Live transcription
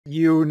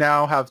you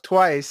now have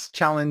twice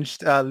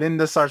challenged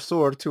Linda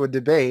Sarsour to a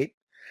debate.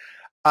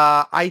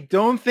 I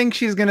don't think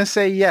she's going to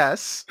say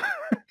yes,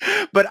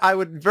 but I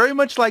would very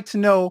much like to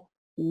know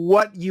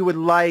what you would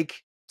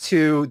like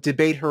to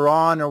debate her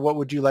on, or what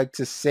would you like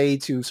to say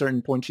to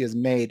certain points she has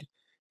made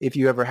if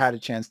you ever had a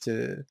chance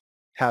to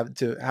have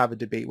a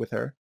debate with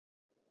her.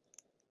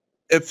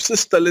 If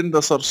Sister Linda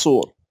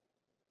Sarsour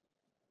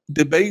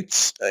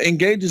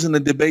engages in a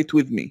debate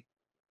with me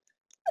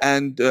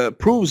and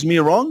proves me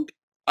wrong,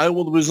 I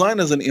will resign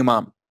as an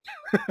Imam.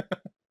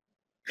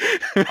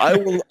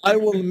 I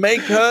will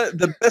make her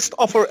the best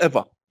offer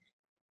ever.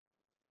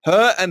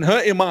 Her and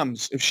her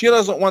Imams. If she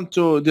doesn't want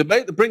to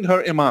debate, bring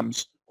her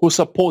Imams who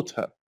support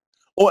her.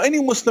 Or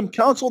any Muslim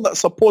council that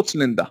supports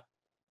Linda.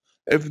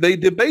 If they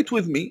debate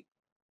with me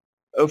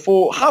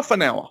for half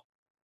an hour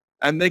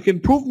and they can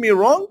prove me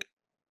wrong,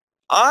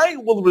 I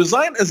will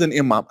resign as an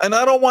Imam. And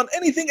I don't want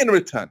anything in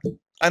return.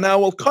 And I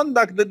will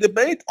conduct the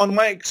debate on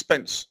my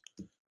expense.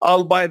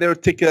 I'll buy their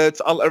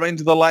tickets. I'll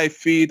arrange the live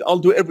feed. I'll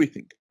do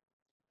everything.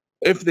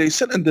 If they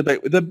sit and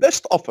debate with the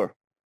best offer,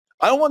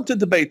 I want to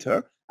debate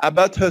her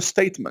about her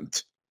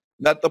statement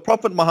that the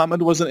Prophet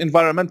Muhammad was an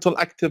environmental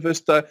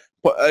activist,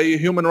 a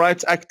human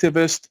rights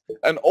activist,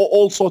 and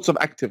all sorts of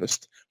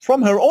activists.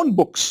 From her own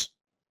books,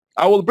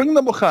 I will bring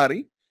the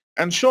Bukhari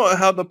and show her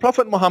how the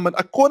Prophet Muhammad,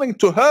 according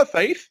to her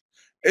faith,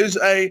 is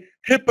a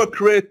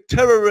hypocrite,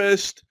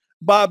 terrorist,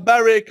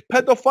 barbaric,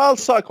 pedophile,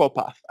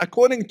 psychopath,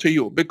 according to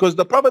you. Because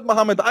the Prophet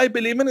Muhammad I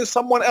believe in is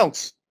someone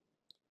else.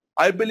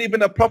 I believe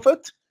in a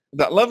prophet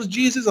that loves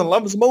Jesus and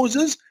loves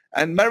Moses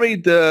and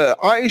married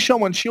Aisha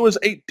when she was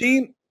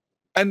 18,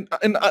 and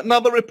in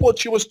another report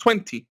she was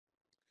 20.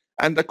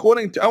 And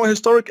according to our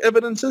historic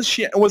evidences,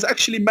 she was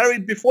actually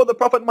married before the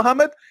Prophet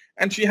Muhammad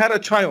and she had a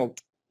child.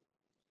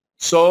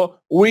 So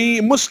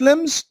we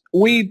Muslims,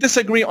 we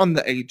disagree on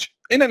the age.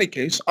 In any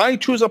case, I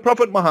choose a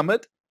Prophet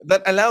Muhammad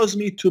that allows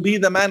me to be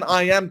the man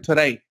I am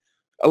today.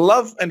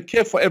 Love and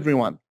care for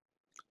everyone.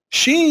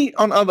 She,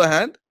 on the other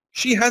hand,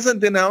 she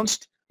hasn't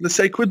denounced the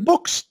sacred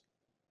books.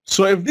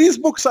 So if these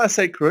books are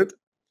sacred,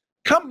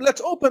 come,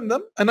 let's open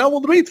them and I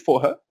will read for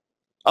her.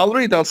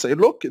 I'll say,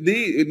 look,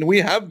 we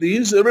have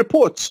these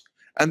reports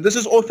and this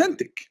is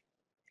authentic.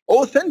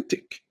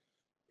 Authentic.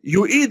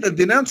 You either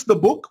denounce the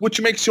book,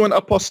 which makes you an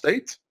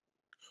apostate,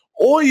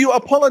 or you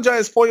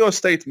apologize for your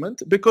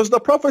statement because the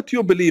prophet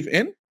you believe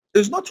in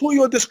is not who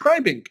you're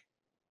describing.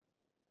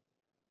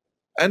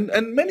 And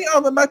many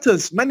other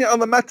matters,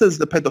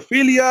 the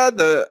pedophilia,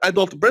 the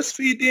adult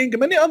breastfeeding,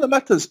 many other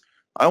matters.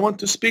 I want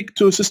to speak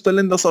to Sister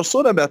Linda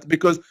Sarsour about,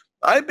 because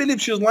I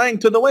believe she's lying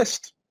to the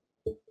West.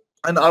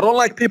 And I don't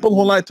like people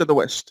who lie to the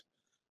West.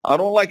 I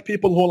don't like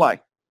people who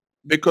lie.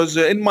 Because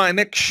in my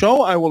next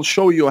show, I will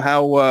show you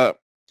how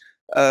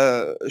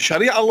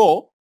Sharia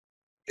law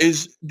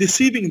is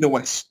deceiving the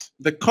West.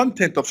 The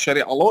content of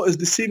Sharia law is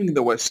deceiving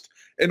the West.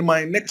 In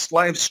my next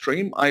live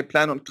stream, I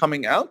plan on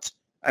coming out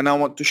and I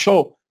want to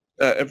show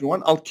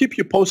everyone. I'll keep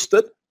you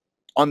posted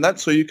on that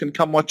so you can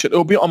come watch it.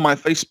 It'll be on my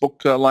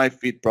Facebook live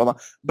feed, brother.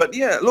 But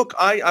yeah, look,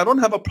 I don't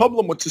have a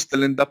problem with Sister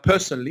Linda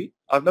personally.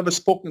 I've never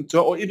spoken to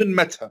her or even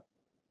met her.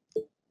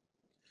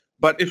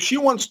 But if she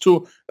wants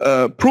to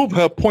prove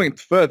her point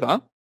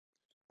further,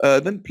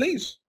 then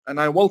please. And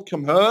I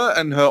welcome her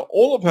and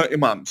all of her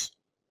Imams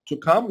to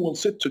come. We'll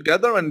sit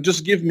together and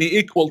just give me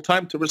equal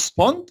time to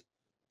respond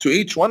to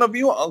each one of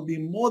you. I'll be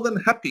more than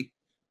happy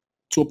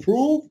to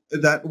prove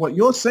that what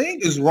you're saying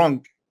is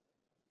wrong.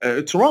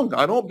 It's wrong.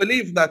 I don't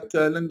believe that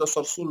Linda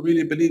Sarsour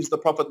really believes the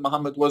Prophet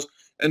Muhammad was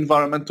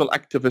environmental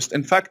activist.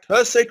 In fact,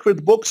 her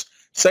sacred books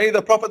say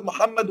the Prophet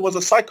Muhammad was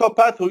a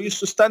psychopath who used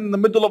to stand in the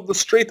middle of the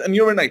street and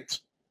urinate.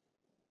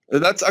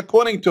 That's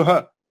according to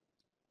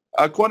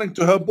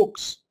her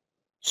books.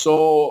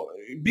 So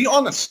be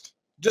honest.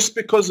 Just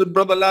because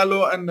Brother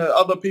Lalo and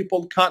other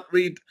people can't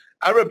read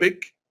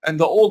Arabic and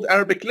the old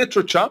Arabic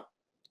literature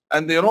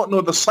and they don't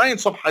know the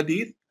science of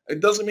hadith,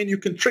 it doesn't mean you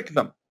can trick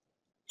them.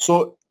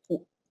 So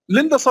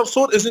Linda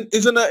Sarsour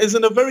is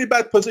in a very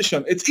bad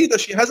position. It's either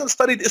she hasn't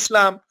studied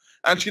Islam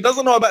and she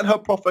doesn't know about her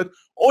prophet,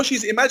 or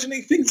she's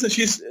imagining things and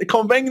she's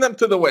conveying them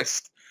to the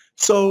West.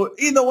 So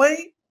either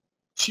way,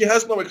 she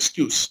has no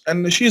excuse,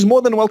 and she's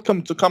more than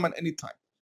welcome to come at any time.